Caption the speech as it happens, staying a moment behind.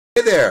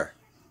Hey there,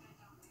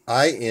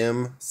 I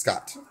am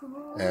Scott,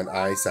 and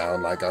I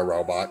sound like a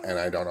robot, and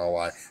I don't know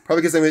why.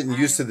 Probably because I'm getting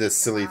used to this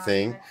silly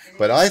thing,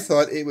 but I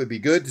thought it would be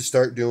good to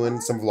start doing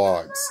some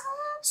vlogs.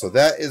 So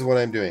that is what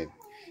I'm doing.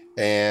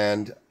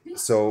 And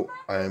so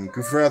I'm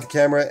goofing around with the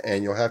camera,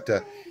 and you'll have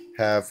to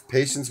have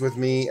patience with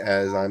me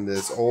as I'm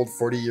this old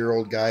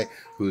 40-year-old guy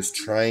who's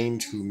trying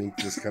to make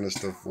this kind of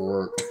stuff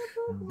work.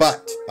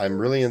 But I'm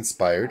really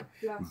inspired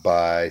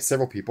by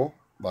several people,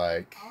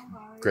 like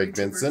Greg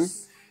Benson,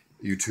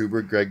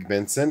 YouTuber Greg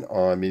Benson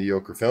on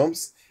Mediocre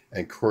Films,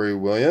 and Corey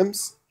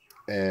Williams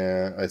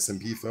and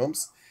SMP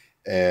Films,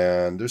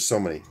 and there's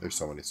so many.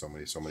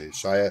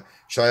 Shia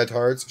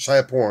Tards,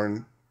 Shia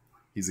Porn,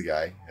 he's a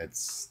guy.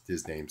 It's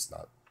his name's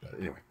not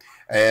anyway.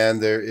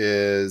 And there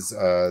is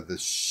the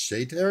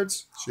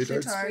Shaytards.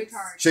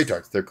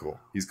 They're cool.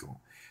 He's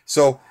cool.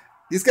 So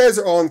these guys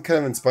are all kind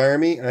of inspiring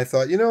me, and I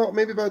thought,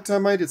 maybe about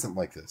time I did something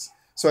like this.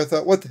 So I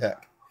thought, what the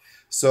heck?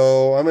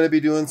 So I'm going to be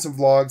doing some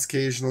vlogs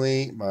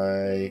occasionally.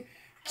 My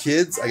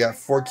kids, I got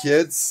 4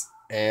 kids,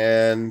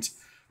 and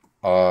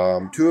 2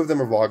 of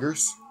them are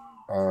vloggers.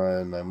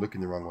 And I'm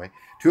looking the wrong way.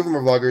 2 of them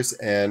are vloggers,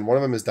 and one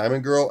of them is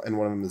Diamond Girl, and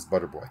one of them is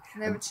Butter Boy.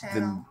 They have a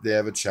channel. They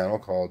have a channel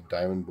called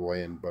Diamond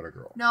Boy and Butter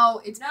Girl. No,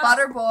 it's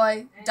Butter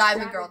Boy,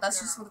 Diamond Girl. That's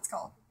just what it's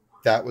called.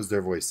 That was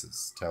their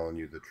voices telling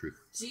you the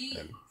truth.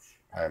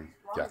 And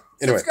yeah.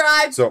 Anyway,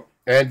 subscribe. So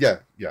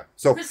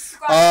So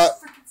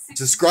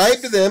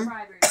subscribe to them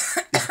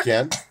if you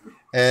can,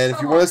 and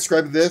if you want to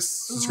subscribe to this,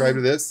 subscribe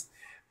to this.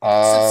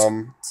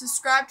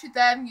 Subscribe to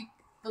them.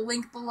 The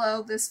link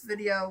below this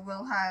video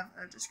will have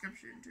a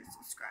description to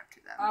subscribe to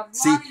them.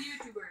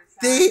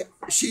 See,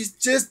 she's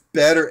just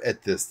better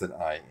at this than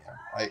I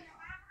am.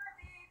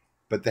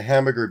 But the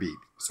hamburger beat,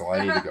 so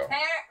I need to go.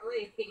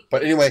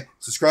 But anyway,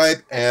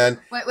 subscribe, and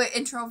wait,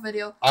 intro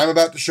video. I'm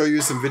about to show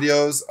you some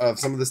videos of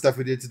some of the stuff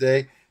we did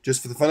today,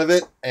 just for the fun of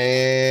it,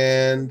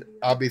 and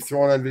I'll be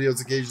throwing on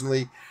videos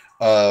occasionally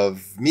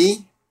of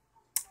me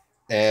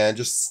and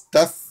just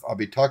stuff. I'll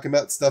be talking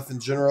about stuff in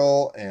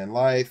general and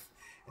life,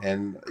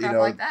 and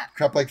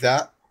crap like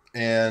that.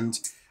 And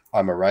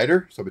I'm a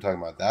writer, so I'll be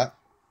talking about that.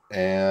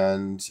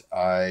 And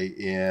I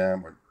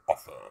am an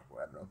author.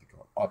 Well, I don't know if you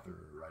call it author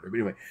or writer, but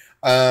anyway.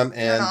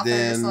 And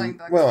then,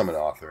 well, I'm an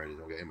author.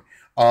 Okay. Anyway.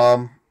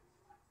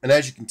 And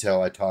as you can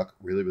tell, I talk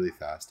really, really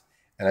fast,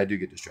 and I do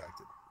get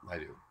distracted. I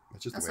do.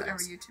 That's just the way it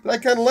is. But I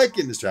kind of like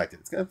getting distracted.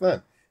 It's kind of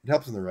fun. It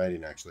helps in the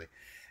writing, actually.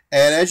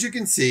 And as you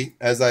can see,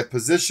 as I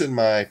position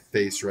my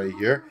face right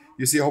here,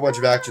 you see a whole bunch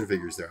of action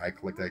figures there. I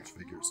collect action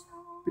figures.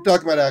 We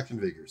talk about action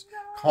figures,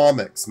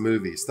 comics,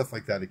 movies, stuff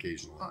like that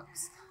occasionally.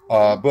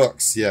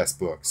 Books, yes,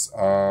 books.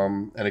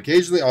 And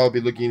occasionally I'll be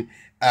looking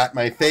at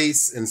my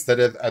face instead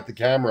of at the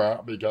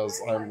camera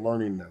because I'm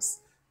learning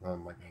this.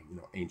 I'm like,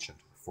 ancient,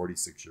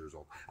 46 years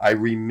old. I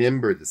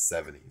remember the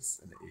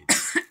 70s and the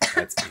 80s.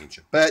 That's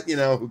ancient. But,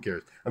 who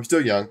cares? I'm still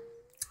young.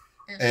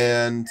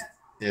 And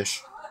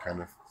ish,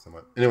 kind of,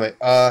 somewhat. Anyway,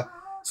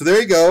 so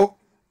there you go.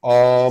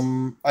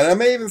 And I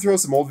may even throw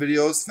some old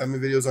videos, family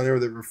videos on here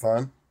that were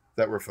fun.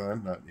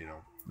 Not,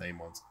 name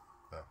ones.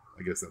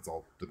 I guess that's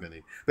all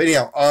depending. But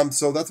anyhow,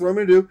 so that's what I'm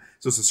going to do.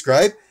 So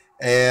subscribe,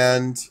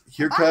 and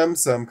here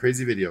comes some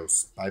crazy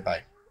videos.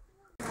 Bye-bye.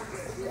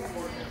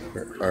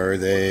 Where are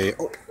they?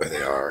 Oh, there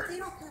they are.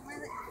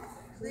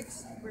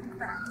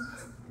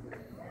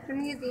 Can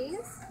we get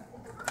these?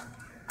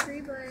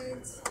 3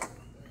 blades.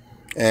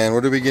 And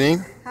what are we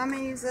getting? How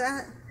many is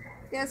that?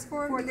 Yes,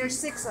 4. There's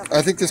 6 of them.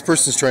 I think this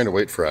person's trying to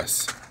wait for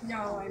us.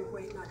 No, I'm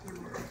waiting on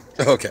him.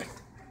 Okay.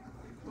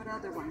 What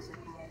other ones?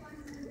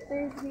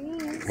 There's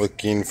these.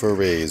 Looking for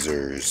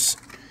razors.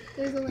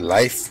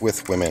 Life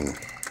with women.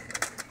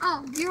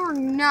 Oh, you're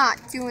not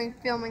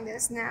filming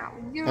this now.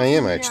 I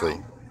am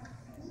actually.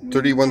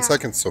 31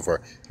 seconds so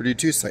far.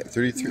 32 seconds.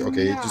 33.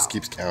 Okay, it just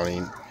keeps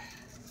counting.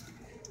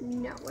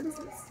 No, what is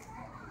this?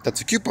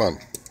 That's a coupon.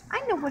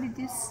 I know what it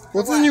is.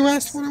 Well, then you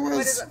asked what it was. What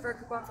is it for a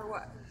coupon for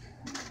what?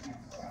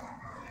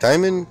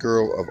 Diamond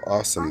Girl of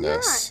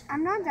Awesomeness.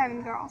 I'm not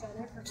Diamond Girl.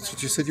 That's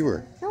what you said you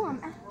were. No,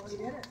 I'm not.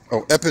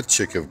 Oh, Epic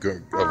Chick of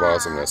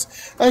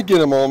Awesomeness. I get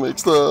them all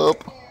mixed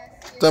up.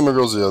 Diamond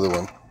Girl's the other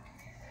one.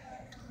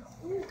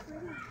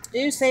 Do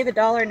you save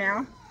 $1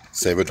 now?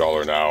 Save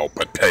 $1 now,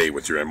 but pay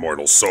with your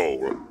immortal soul.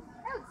 That would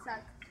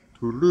suck.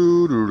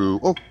 Doo-doo-doo-doo.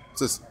 Oh,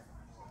 what's this?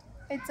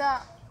 It's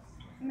a...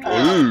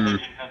 Ooh.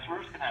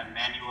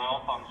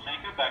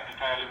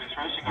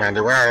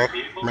 Manuel.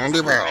 These are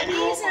the good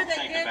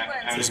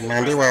ones. This is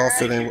Manuel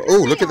fitting. Oh,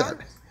 look at that.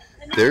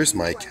 There's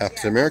my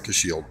Captain America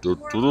shield.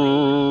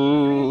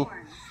 Doo-doo-doo.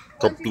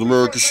 Captain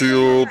America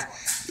shield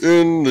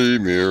in the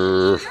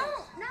mirror.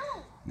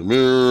 The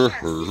mirror.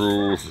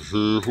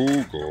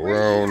 Who go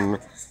around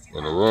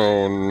and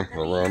around and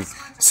around.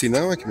 See,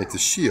 now I can make the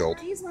shield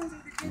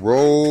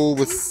roll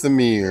with the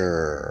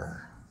mirror.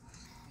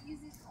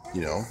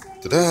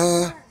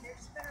 Ta-da!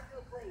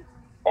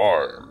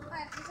 I'm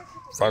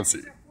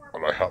fancy,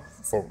 and I have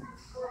a phone.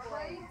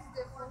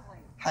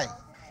 Hi,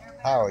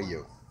 how are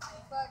you?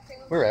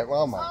 We're at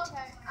Walmart.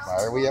 Why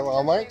are we at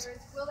Walmart?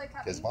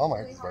 Because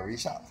Walmart is where we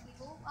shop.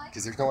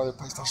 because there's no other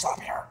place to shop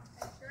here.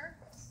 Sure.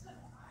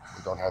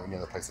 We don't have any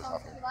other place to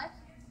shop here. You like?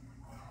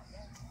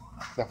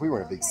 Now, if we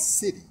were in a big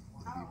city,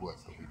 we would,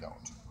 but we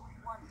don't.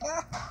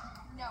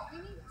 No, we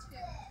need 2.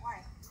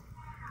 Why?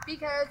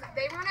 Because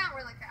they run out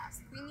really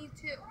fast. We need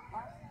 2.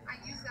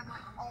 I use them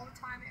like all the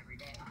time, every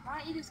day. Why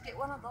don't you just get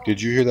one of those?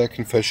 Did you hear that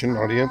confession,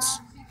 audience?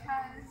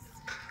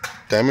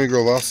 Because. Diamond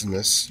Girl of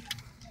Awesomeness.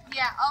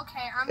 Yeah.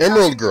 Okay.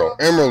 Emerald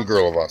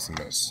Girl of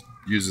Awesomeness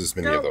uses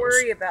many of Don't those.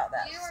 worry about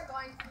that. You are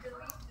going to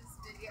delete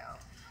this video.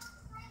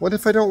 What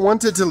if I don't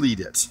want to delete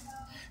it?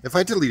 If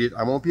I delete it,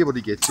 I won't be able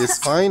to get this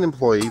fine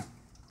employee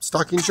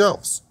stocking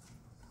shelves.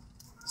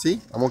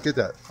 See? I won't get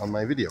that on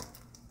my video.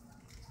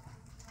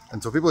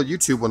 And so people at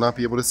YouTube will not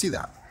be able to see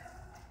that.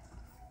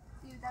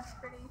 Dude, that's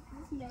pretty.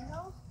 This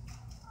mango.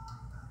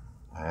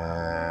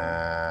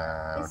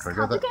 Try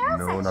to get that?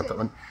 No, not that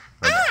one.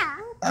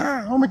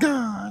 Oh my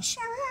gosh.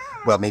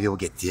 Well, maybe we'll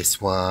get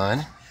this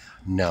one.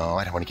 No,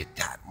 I don't want to get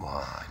that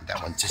one.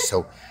 That one's just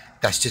so,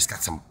 that's just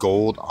got some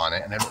gold on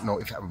it, and I don't know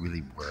if that would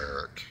really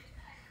work.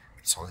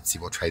 So let's see,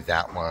 we'll try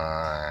that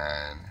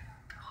one.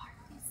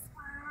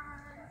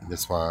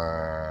 This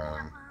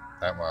one.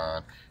 That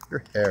one.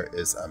 Your hair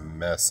is a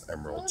mess,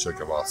 Emerald Chick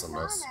of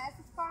Awesomeness.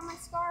 It's part of my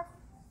scarf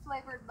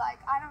flavored, like,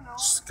 I don't know.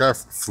 Scarf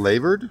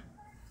flavored?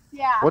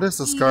 Yeah. What does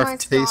the scarf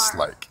taste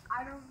like?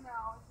 I don't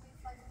know. It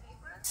tastes like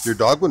paper. Your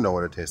dog would know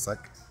what it tastes like.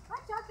 My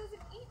dog doesn't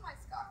eat my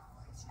scarf.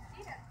 She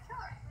should eat it. Kill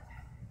her.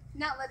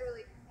 Not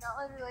literally. Not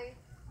literally.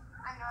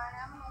 I'm not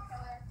an animal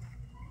killer.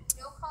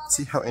 No comments.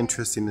 See how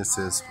interesting this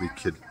is? We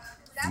could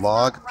That's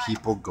vlog not right.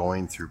 people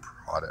going through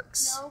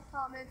products. No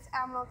comments,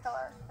 animal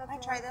killer. Can I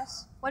try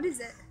this? What is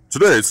it?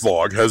 Today's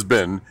vlog has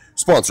been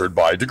sponsored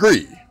by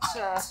Degree.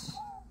 Shush.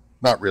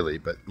 Not really,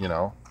 but you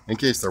know, in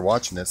case they're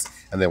watching this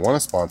and they want to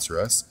sponsor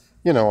us,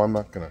 you know, I'm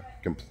not going to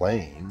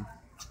complain.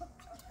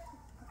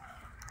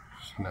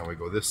 Now we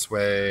go this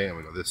way and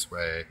we go this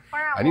way.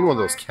 I need one of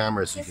those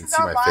cameras so you can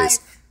see my face.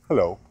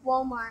 Hello.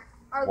 Walmart.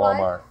 Our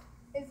Walmart.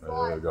 life is We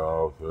live.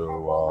 go to Our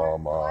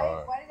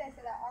Walmart. Why did I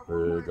say that? Our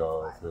We Walmart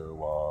go is to live.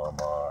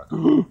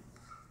 Walmart.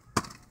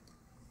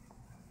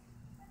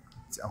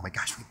 Oh my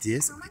gosh, we get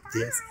this, and we get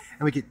this,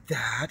 and we get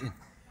that. And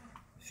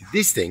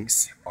these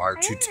things are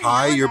to didn't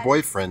tie know your that.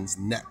 boyfriend's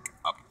neck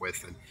up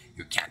with, and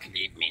you can't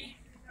leave me.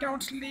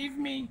 Don't leave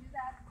me.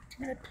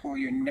 I'm gonna pull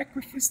your neck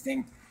with this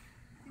thing.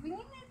 Do we need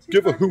to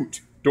Give a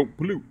hoot, don't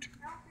pollute.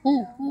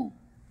 Ooh, ooh.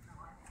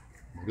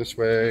 This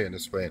way and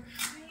this way. And,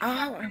 oh,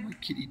 I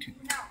want kitty too.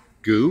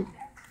 Goo?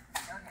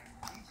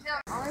 No.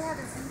 All I have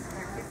is these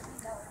for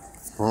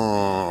 $50.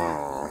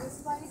 Oh.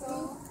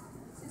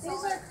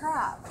 These are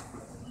crap.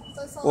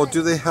 So it's Well, like,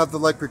 do they have the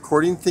like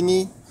recording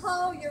thingy?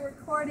 oh, you're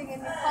recording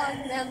and you're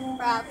calling them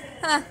crap.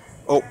 Huh.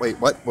 Oh, wait,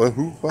 what? Who? I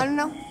What? don't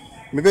know.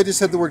 Maybe I just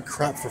said the word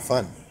crap for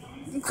fun.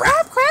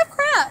 Crap, crap,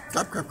 crap.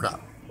 Crap, crap,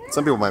 crap.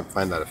 Some people might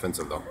find that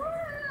offensive though.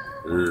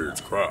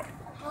 It's crap.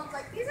 I was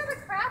like, these are the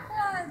crap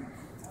ones.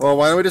 Well,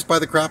 why don't we just buy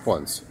the crap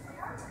ones?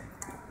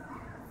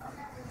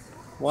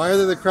 Why are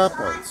they the crap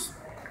ones?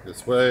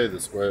 This way,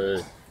 this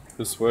way,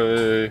 this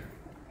way.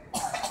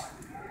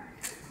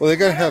 Well, they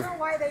gotta I have. don't know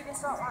why they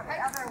just don't want the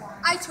other one.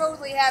 I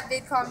totally have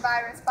VidCon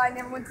virus, but I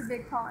never went to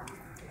VidCon.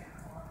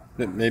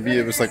 Maybe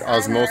it was like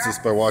osmosis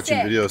by watching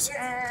Sick. videos.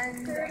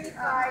 And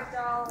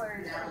 $35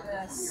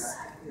 for this.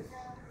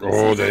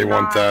 Oh, they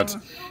want that.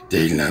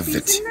 They love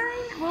it.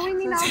 well, we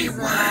need They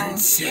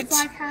want it.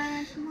 like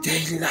kind of,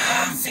 They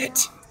love it.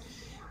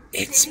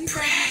 It's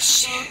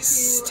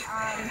precious.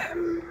 I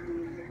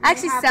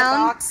actually Have a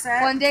box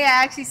set. one day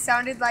I actually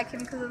sounded like him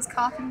because I was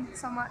coughing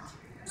so much.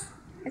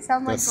 I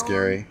sound like That's Gollum.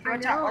 scary. I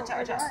Watch out, know, watch out,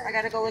 watch it out. does. I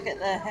gotta go look at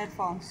the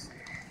headphones.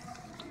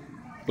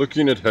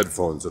 Looking at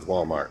headphones at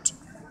Walmart.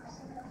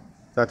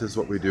 That is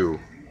what we do.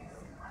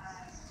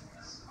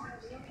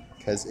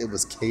 Because it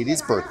was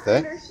Katie's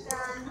birthday.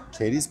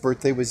 Katie's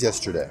birthday was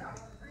yesterday.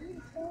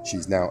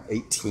 She's now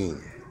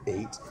 18.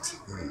 18.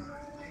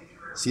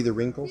 See the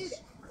wrinkles?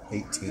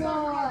 18.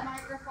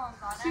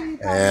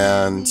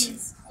 And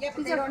Yeah,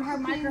 but they don't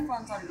have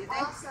microphones on, do they?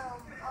 Also,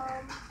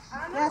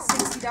 Yeah,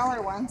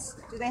 $60 ones.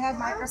 Do they have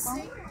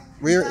microphones?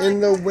 we're in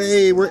the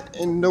way. We're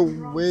in the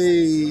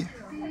way.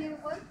 do you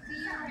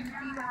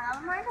have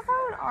a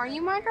microphone? Are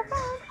you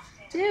microphone?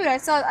 Dude,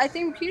 I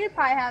think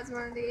PewDiePie has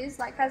one of these.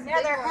 Like, has a Yeah,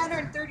 big they're one.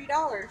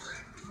 $130.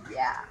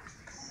 Yeah.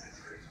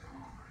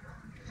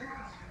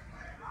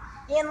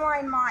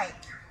 Inline mic.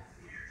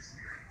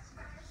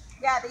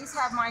 Yeah, these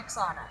have mics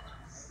on it.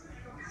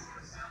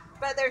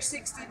 But they're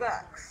 $60.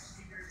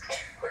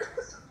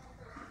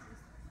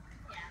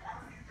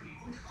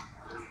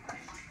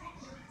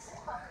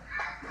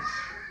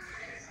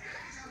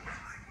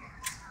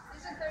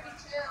 These are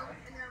 32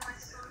 and they're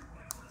microphone.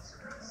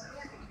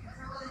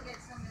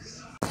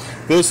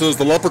 This is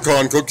the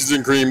Leprechaun Cookies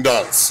and Cream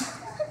Dance.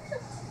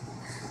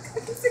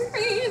 Cookies and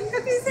cream.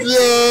 Cookies and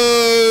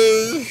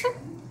Yay!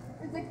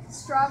 It's like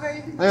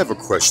strawberry. I have a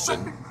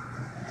question.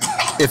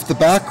 If the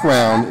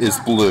background is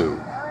blue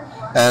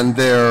and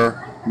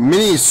their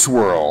mini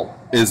swirl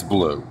is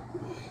blue,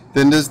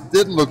 then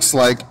it looks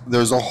like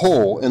there's a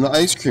hole in the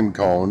ice cream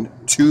cone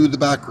to the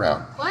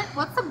background. What?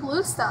 What's the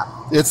blue stuff?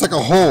 It's like a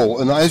hole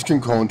in the ice cream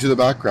cone to the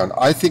background.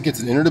 I think it's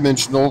an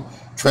interdimensional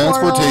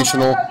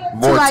transportational To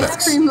ice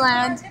vortex. cream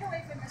land.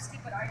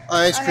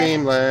 Ice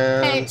cream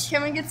land. Hey,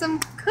 can we get some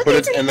cookies? Put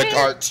it in the and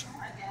cart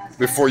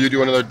before you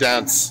do another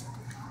dance.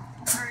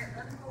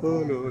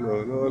 Everybody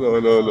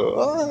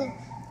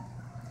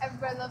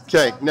loves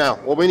Okay, now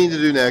what we need to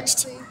do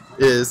next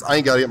is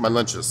I gotta get my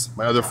lunches,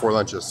 my other 4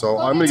 lunches. So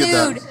I'm gonna get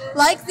that. Dude,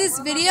 like this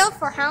video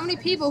for how many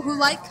people who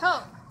like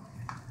Coke?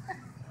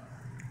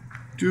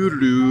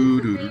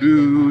 Doo-doo-doo,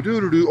 doo-doo-doo,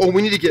 doo-doo-doo. Oh,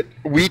 we need to get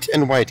wheat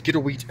and white. Get a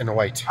wheat and a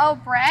white. Oh,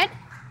 bread?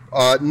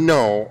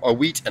 No, a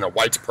wheat and a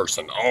white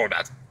person. Oh,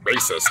 that's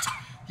racist.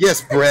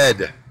 Yes,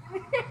 bread.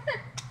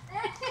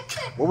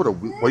 What would a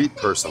white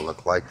person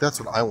look like?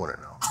 That's what I want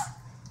to know.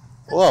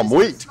 Oh, I'm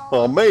wheat.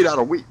 I'm made out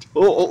of wheat.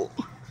 Oh.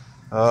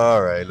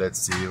 All right, let's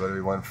see. What do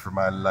we want for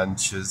my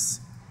lunches?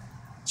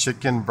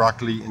 Chicken,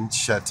 broccoli, and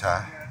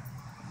cheddar.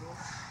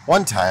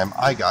 One time,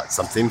 I got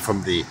something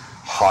from the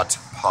Hot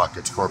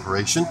Pocket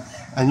Corporation,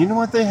 and you know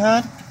what they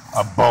had?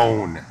 A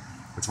bone.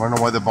 But you want to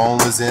know why the bone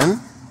was in?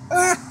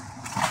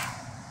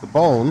 The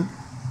bone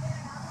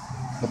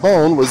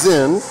was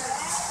in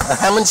a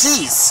ham and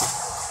cheese.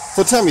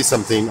 So tell me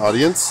something,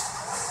 audience.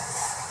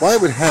 Why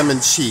would ham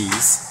and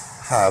cheese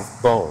have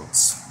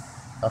bones?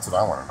 That's what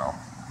I want to know.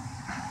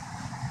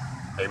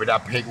 Maybe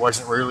that pig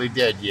wasn't really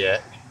dead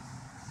yet.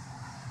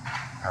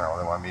 I don't know,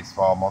 they want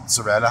meatball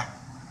mozzarella.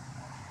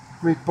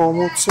 Meatball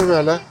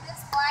mozzarella.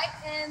 This white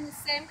and the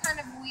same kind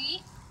of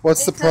wheat.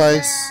 What's the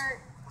price?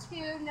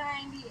 They're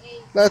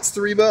 $2.98. That's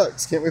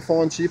 $3. Can't we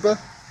find cheaper?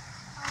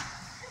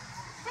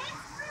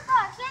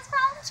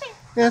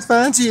 Yes,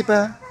 find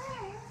cheaper.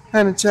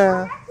 And a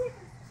child.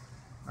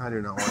 I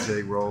do not want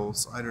egg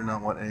rolls. I do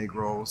not want egg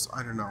rolls.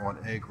 I do not want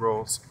egg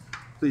rolls.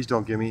 Please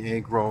don't give me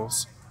egg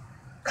rolls.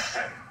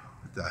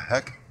 What the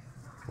heck?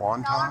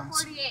 Wontons?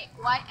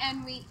 $1.48, white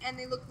and wheat, and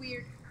they look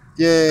weird.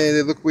 Yay,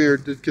 they look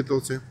weird. Just get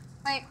those two.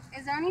 Wait,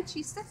 is there any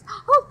cheese sticks?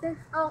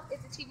 Oh,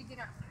 it's a TV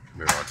dinner.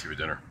 We're on TV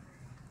dinner.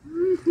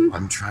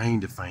 I'm trying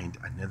to find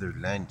another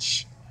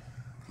lunch.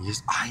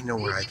 Yes, I know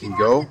where I can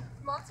go.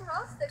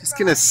 Mozzarella sticks. Just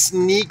gonna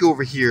sneak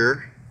over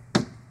here.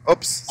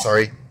 Oops,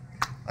 sorry.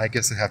 I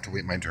guess I have to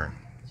wait my turn.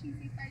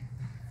 Cheesy bite.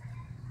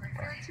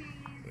 Grilled cheese.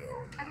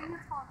 I don't know what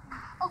it's called.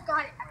 Oh,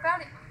 got it. I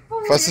found it.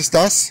 Oh, Was ist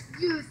das?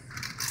 yes.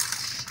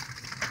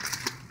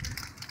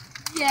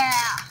 Yeah.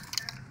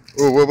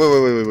 Oh,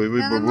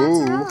 wait, And the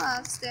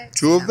mozzarella sticks.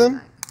 2 of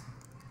them?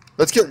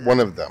 Let's get 1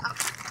 of them.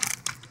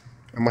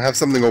 And we'll have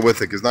something to go with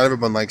it, because not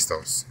everyone likes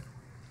those.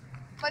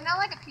 But not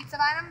like a pizza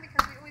item,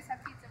 because we always have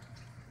pizza.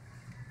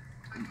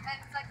 And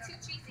it's like too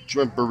cheesy. Do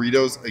you want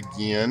burritos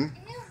again?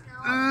 Ew,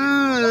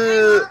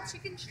 no.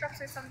 Chicken strips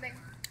or something.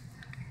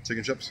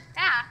 Chicken chips?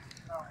 Yeah.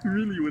 I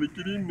really want to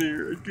get in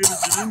there. I gotta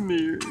get in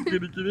there. I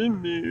gotta get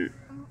in there.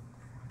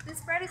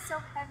 This bread is so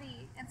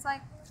heavy. It's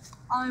like,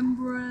 I'm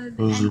bread.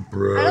 Those are I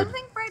bread. don't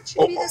think bread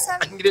should be this I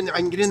heavy. can get in there. I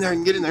can get in there. I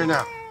can get in there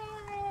now.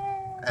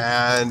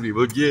 And we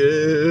will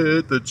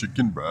get the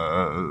chicken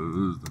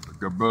breast. The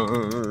chicken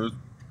breast.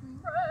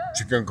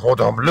 Chicken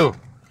cordon bleu.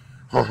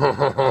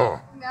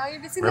 Now you're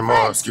missing the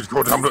Remorse, French. get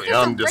cordon bleu.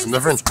 Yeah, I'm dissing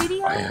the French.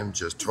 I am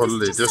just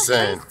totally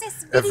dissing.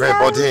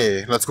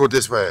 Everybody, let's go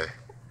this way.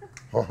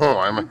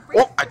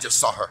 Oh, I just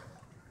saw her.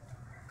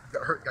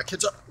 Got her. Got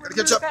catch up. Gotta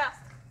catch up.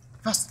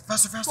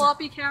 Faster.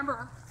 Floppy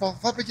camera.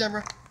 Floppy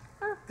camera.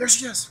 There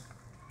she is.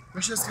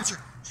 There she is. Catch her.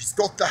 She's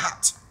got the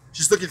hat.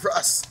 She's looking for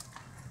us.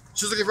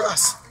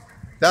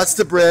 That's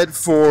the bread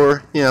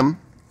for him.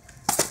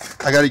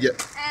 I gotta get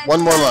And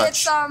 1 more get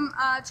lunch. some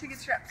chicken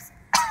strips.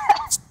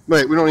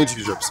 Wait, we don't need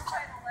chicken strips.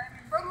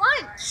 For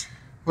lunch.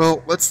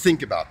 Well, let's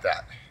think about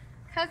that.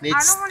 Because I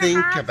Let's don't want to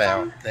think have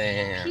about some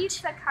that.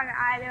 pizza kind of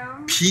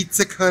item.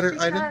 Pizza cutter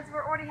Because item?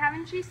 we're already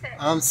having cheese sticks.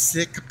 I'm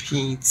sick of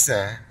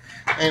pizza.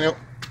 I know.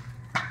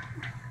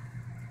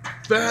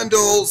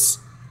 Vandals!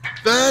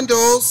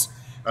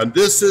 And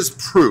this is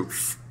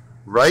proof,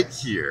 right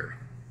here.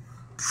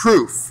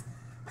 Proof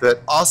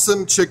that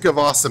Awesome Chick of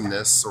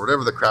Awesomeness, or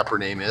whatever the crap her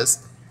name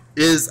is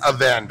a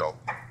vandal.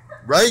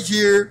 Right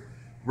here,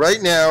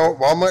 right now,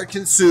 Walmart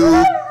can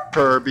sue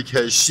her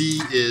because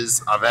she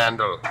is a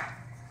vandal.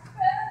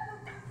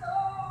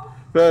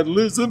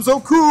 Vandalism so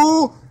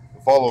cool!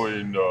 The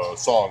following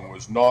song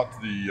was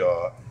not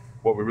the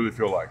what we really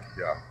feel like.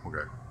 Yeah,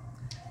 okay.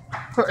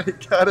 I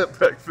got a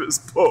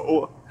breakfast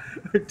bowl.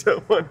 I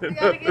don't want We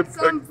another gotta get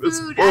some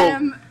breakfast food, bowl.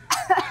 Adam.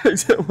 I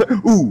don't want,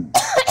 ooh,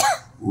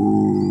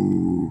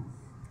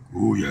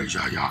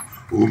 yeah.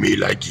 Ooh, me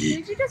likey.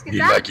 Did you just get Me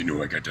that? likey,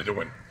 no, I got the other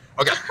one.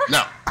 Okay,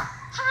 now,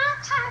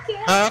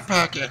 Hot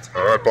pocket.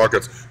 Hot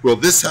pockets. Will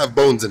this have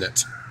bones in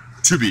it?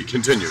 To be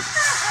continued.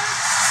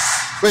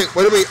 Wait,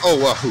 what do we,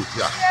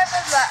 yeah.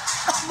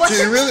 What's Do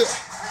you the really,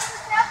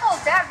 sample,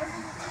 Dad?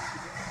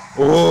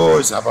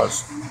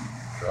 Sabos.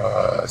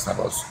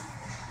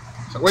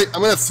 So wait,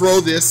 I'm gonna throw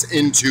this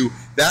into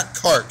that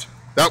cart,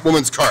 that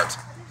woman's cart.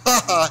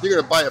 Haha, you're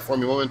gonna buy it for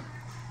me, woman.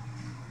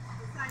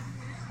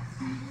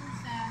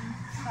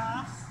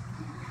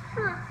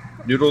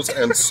 Noodles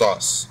and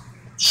sauce.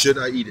 Should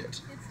I eat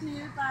it? It's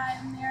new by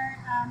American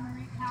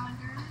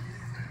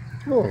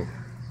Oh.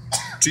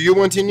 Do you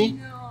want any?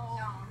 No.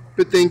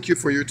 But thank you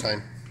for your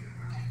time.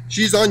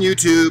 She's on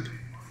YouTube.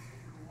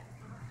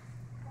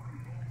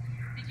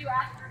 Did you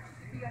ask her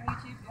to be on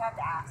YouTube? You have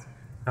to ask.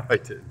 No, I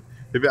didn't.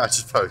 Maybe I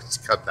should probably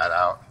just cut that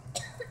out.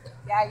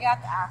 Yeah, you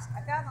have to ask.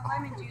 I got the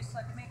lemon juice, so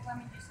I can make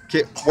lemon juice.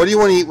 Okay, what do you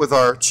want to eat with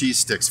our cheese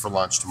sticks for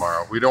lunch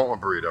tomorrow? We don't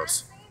want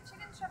burritos.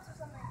 Chicken strips or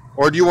something.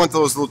 Or do you want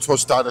those little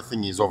tostada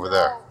thingies over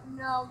there?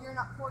 No, you're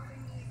not porking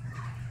me.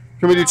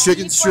 Can we do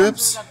chicken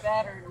strips? The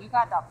better. You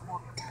got the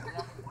pork.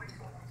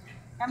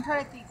 I'm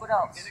trying to think what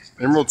else.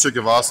 Emerald Chick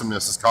of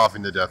Awesomeness is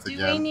coughing to death Do we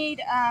again.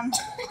 need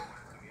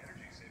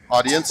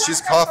Audience,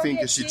 she's coughing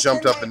because she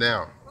jumped up and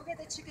down. We'll get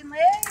the chicken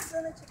legs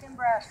and the chicken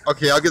breast.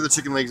 Okay, I'll get the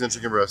chicken legs and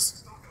chicken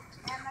breasts.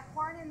 And the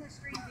corn and the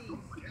string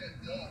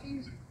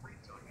beans.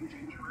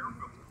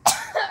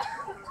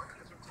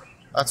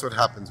 That's what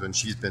happens when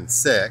she's been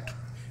sick,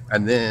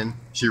 and then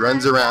she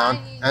runs around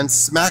and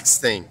smacks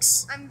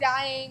things. I'm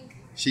dying.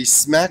 She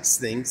smacks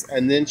things,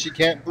 and then she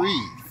can't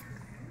breathe.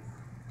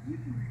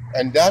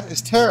 And that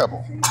is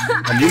terrible.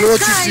 And you know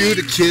what you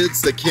do to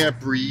kids that can't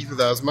breathe with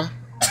asthma?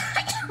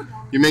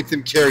 You make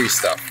them carry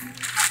stuff.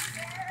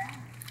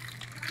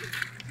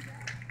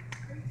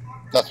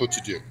 That's what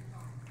you do.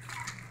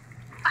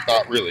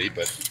 Not really,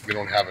 but we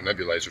don't have a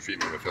nebulizer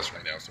treatment with us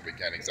right now, so we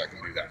can't exactly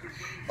do that.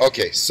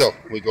 Okay, so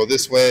we go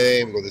this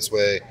way, we go this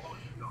way.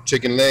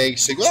 Chicken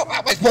legs.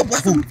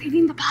 Someone's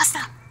eating the pasta.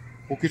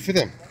 Well, good for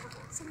them.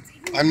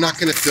 I'm not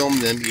going to film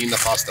them eating the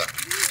pasta.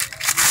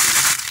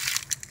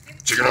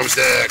 Chicken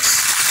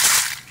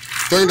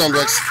drumsticks. Turn down,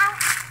 Rex.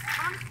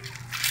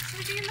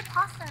 She's eating the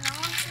pasta and I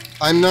want to.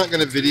 I'm not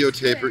going to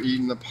videotape her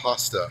eating the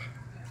pasta.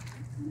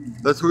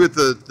 Let's go get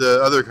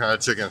the other kind of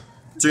chicken.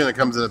 Chicken that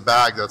comes in a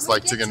bag that's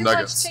like chicken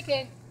nuggets.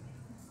 Chicken.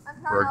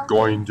 We're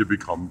going to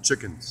become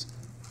chickens.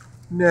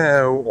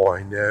 No,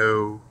 I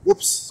know.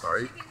 Whoops,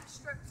 sorry.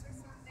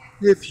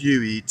 If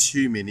you eat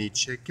too many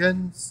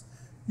chickens,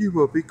 you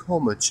will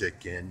become a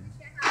chicken.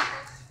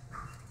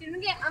 Can we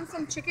get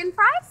some chicken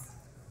fries?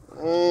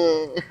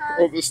 Oh,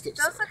 this stuff.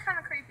 Those look kind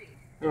of creepy.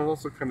 Oh,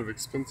 those look kind of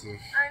expensive.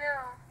 I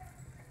know.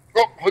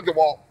 Oh, hug the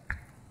wall.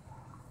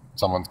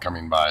 Someone's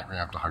coming by. We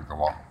have to hug the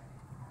wall.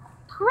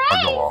 Crazy!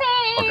 Hug the wall.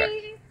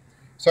 Okay.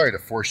 Sorry to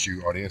force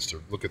you, audience,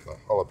 to look at the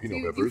jalapeno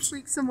You peppers.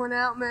 freak someone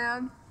out,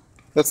 man.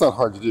 That's not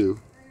hard to do.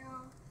 I know.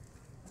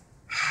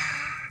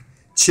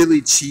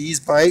 Chili cheese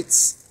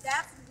bites.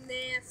 That's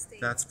nasty.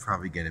 That's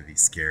probably going to be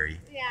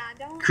scary. Yeah,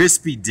 don't.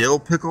 Crispy dill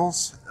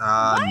pickles? No,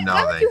 Why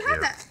would thank you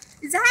have that?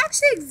 Does that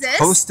actually exist?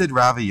 Toasted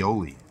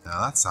ravioli.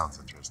 Now that sounds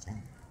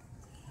interesting.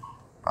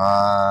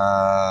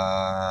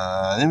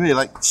 Anybody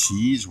like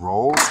cheese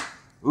rolls?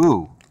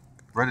 Ooh,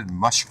 breaded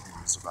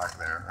mushrooms back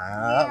there.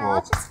 That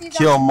let's just will feed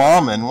kill them.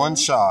 Mom in one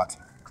shot.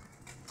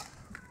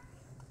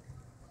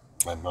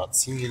 I'm not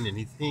seeing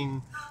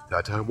anything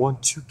that I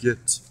want to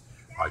get.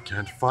 I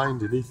can't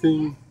find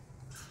anything.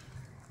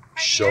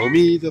 Show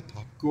me the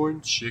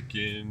popcorn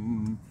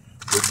chicken.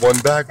 Would one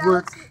bag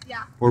work?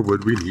 Yeah. Or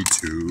would we need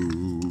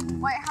two?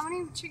 Wait, how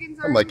many chickens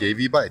are I'm like in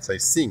AV Bites. I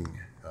sing.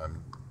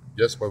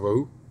 Yes,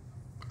 who?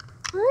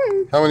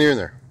 there? How many are in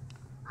there?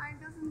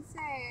 It doesn't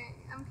say.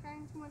 I'm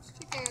carrying too much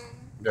chicken.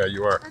 Yeah,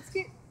 you are. Let's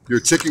get. You're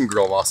chicken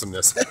girl of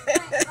awesomeness. Well,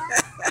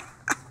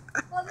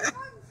 this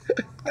one.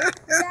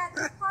 Yeah,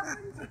 this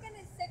popcorn chicken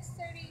is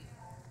 $6.30.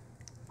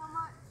 How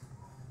much?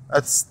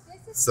 That's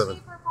This is $7.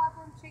 cheaper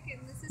popcorn chicken.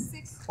 This is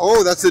 $6.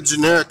 Oh, that's a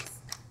generic.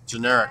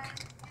 Generic.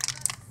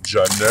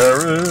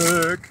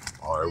 Generic.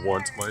 I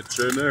want my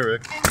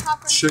generic And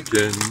popcorn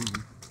chicken.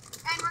 And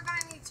we're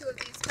gonna need 2 of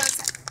these because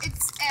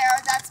it's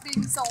air that's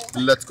being sold.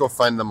 Let's go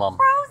find the mom.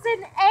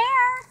 Frozen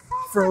air.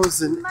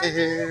 Frozen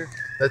air.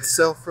 Let's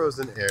sell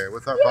frozen air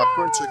with our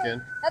popcorn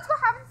chicken. That's what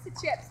happens to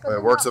chips. but Well,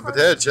 it they're works not with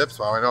frozen. potato chips.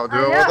 Why don't we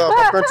do it with our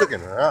popcorn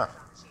chicken? Yeah.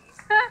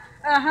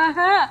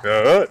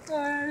 All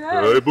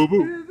right. Hey, boo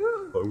boo.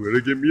 I'm gonna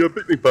get me a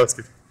picnic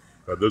basket.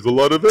 And there's a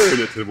lot of air in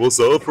it, and we'll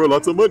sell it for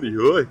lots of money.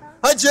 Hi.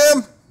 Hi,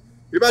 Jim.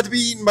 You're about to be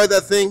eaten by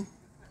that thing.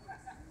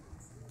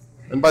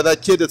 And by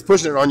that kid that's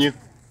pushing it on you.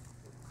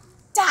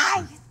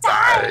 Die!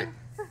 Die. I'm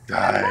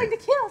Die. going to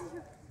kill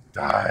you.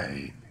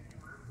 Die.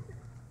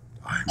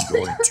 I'm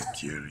going to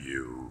kill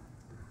you.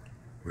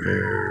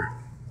 Where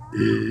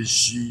is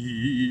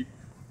she?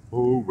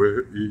 Oh,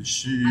 where is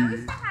she? I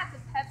wish I had the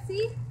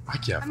Pepsi. I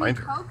can't I find mean,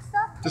 her. Coke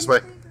stuff. This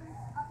way.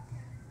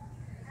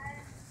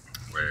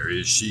 Where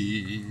is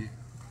she?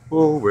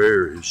 Oh,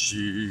 where is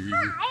she?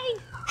 Hi.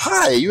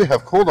 Hi, you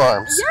have cold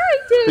arms. Yeah,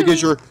 I do.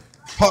 Because you're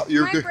My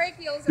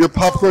brachials are you're cold.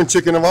 popcorn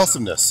chicken of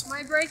awesomeness.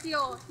 My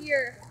brachial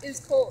here is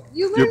cold.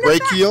 You Your learned that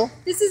brachial?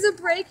 fact. This is a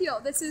brachial.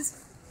 This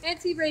is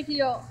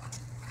anti-brachial.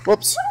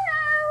 Whoops.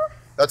 Hello.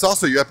 That's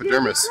also your You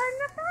epidermis.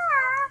 learned the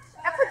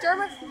fact.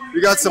 Epidermis.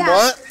 You got some Yeah.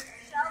 what?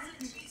 Shells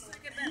and cheese look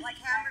a bit like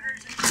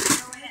hamburgers and you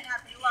go in and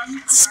have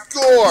deluxe.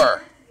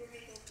 Score.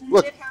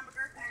 Look.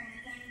 Hamburger.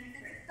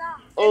 It's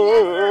dumb.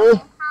 Oh. They have a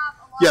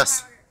lot Yes.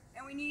 of hamburgers.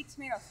 And we need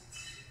tomatoes.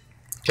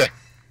 Okay.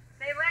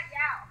 They let you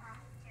out, huh?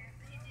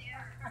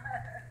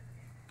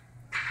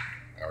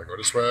 Now we go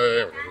this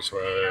way. We go this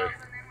way.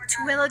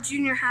 Tooele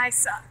Junior High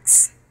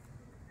sucks.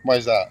 Why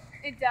is that?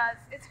 It does.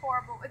 It's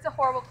horrible. It's a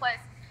horrible place.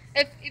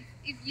 If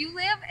you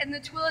live in the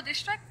Tooele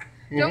district,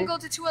 don't go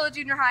to Tooele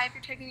Junior High if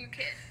you're taking your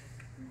kid.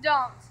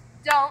 Don't.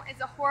 It's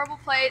a horrible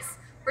place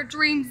where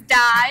dreams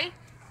die,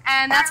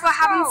 and that's what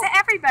happens to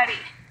everybody.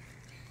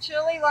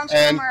 Chili lunch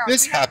And tomorrow.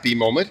 this happy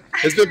moment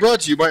has been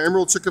brought to you by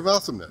Emerald Chicken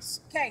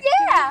Awesomeness. Okay.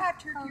 Yeah.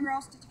 Do you have turkey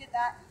roast? Did you get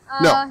that?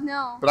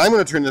 No. But I'm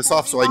going to turn this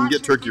off so I can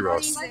get turkey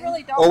roast. I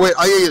really don't. Oh wait,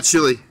 I ate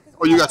chili.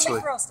 Oh, you got We chili.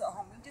 have roast at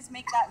home. We just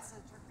make that instead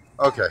of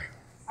turkey. Okay.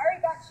 I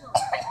already got chili.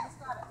 I just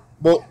got it.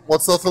 Well,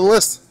 what's left on the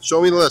list?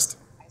 Show me the list.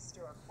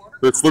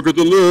 Let's look at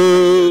the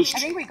list. I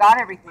think we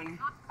got everything.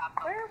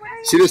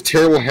 See this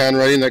terrible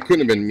handwriting? That couldn't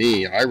have been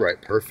me. I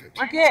write perfect.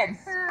 We're good.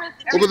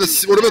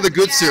 What about the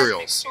good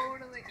cereals?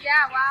 Totally.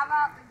 Yeah, what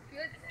about the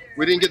good cereals?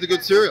 We didn't get the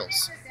good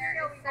cereals.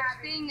 There is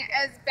such thing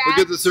as bad We'll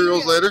get the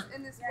cereals later.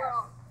 in this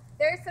world.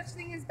 There is such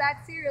thing as bad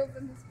cereals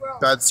in this world.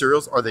 Bad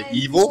cereals? Are they And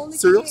you evil only can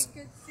cereals? get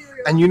good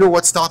cereals. And you know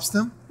what stops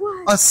them?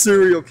 A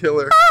serial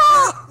killer.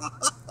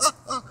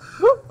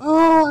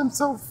 Oh, I'm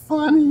so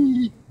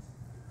funny.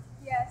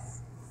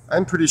 Yes.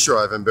 I'm pretty sure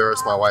I've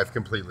embarrassed my wife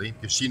completely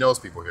because she knows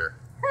people here.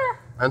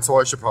 And so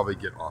I should probably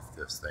get off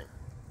this thing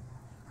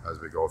as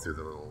we go through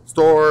the little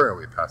store and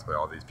we pass by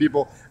all these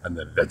people and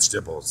the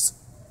vegetables.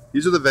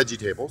 These are the veggie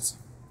tables.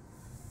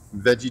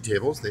 Veggie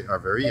tables, they are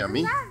very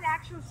yummy. Is that an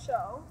actual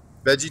show?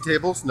 Veggie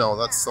tables? No,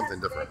 that's something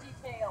different.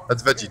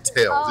 That's veggie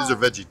tails. These are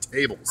veggie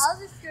tables. I'll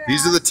just go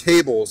These are the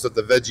tables that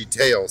the veggie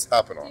tails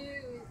happen on. Dude,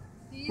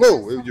 these Whoa,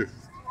 are some you-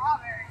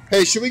 strawberries.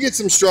 Hey, should we get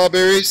some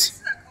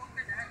strawberries?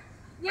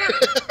 Yeah,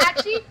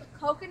 actually,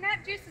 coconut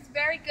juice is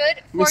very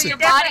good me for see. your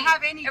It doesn't body.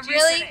 have any It juice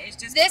really, in it, it's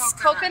just this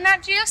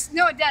coconut juice,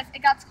 no, it does.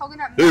 It got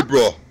coconut Hey, milk.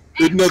 bro. And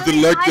There's it nothing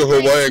really like the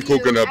hydrates Hawaiian you,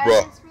 coconut and bra.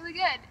 It's really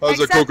good. How's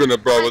a Except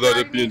coconut bra for without it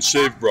gardening being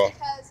stuff, shaved, bra?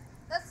 Because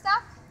that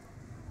stuff.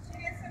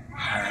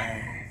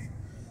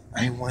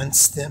 I want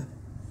them.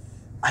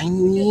 I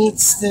need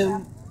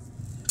them.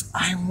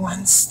 I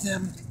want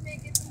them. Just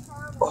make it some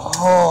caramel.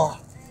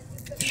 Oh,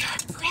 And just they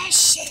are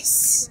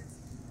precious.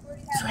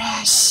 40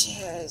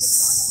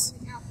 Precious.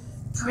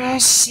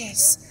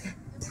 Precious.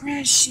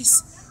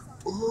 Precious.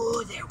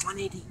 Oh, they're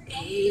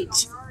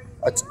 188.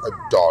 That's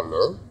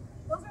 $1.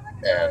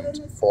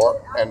 And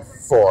 4 and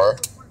 4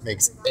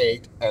 makes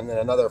 8. And then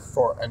another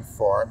 4 and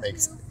 4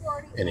 makes...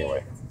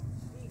 Anyway.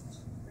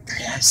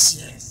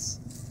 Precious.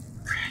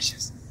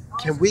 Precious.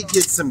 Can we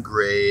get some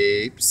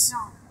grapes?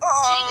 Jacob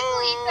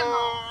will eat them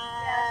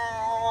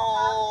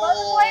all.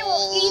 Little boy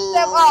will eat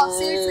them all.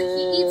 Seriously,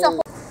 he eats a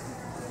whole.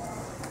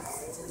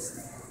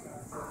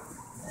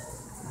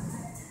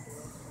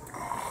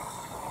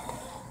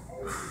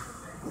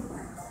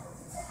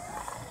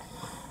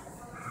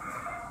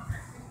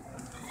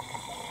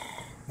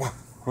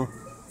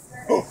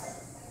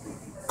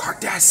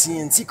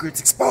 Kardashian secrets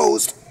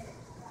exposed.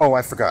 Oh,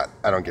 I forgot.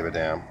 I don't give a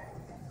damn.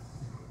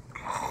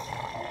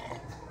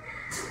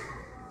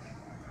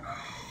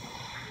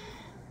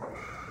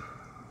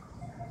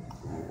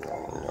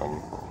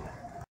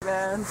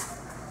 Man.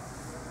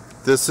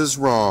 This is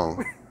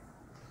wrong.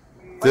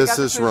 This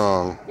is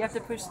wrong. You have to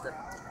push the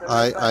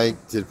I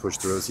did push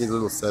through. See the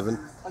little 7?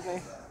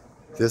 Okay.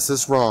 This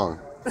is wrong.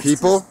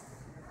 People,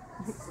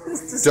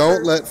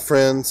 don't let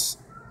friends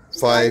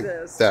fight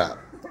this. that.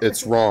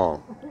 It's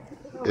wrong.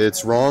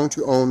 It's wrong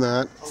to own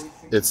that.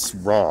 It's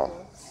wrong.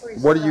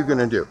 What are you going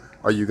to do?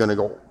 Are you going to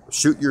go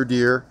shoot your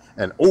deer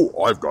and,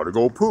 oh, I've got to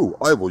go poo.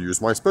 I will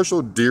use my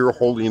special deer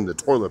holding the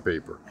toilet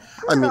paper.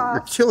 I mean,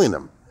 you're killing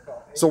them.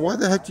 So why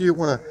the heck do you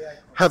want to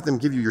have them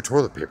give you your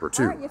toilet paper,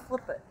 Why don't too? you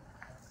flip it?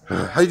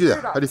 How do you do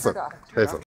that? Turn it How do you off, flip? turn it off, How do you flip?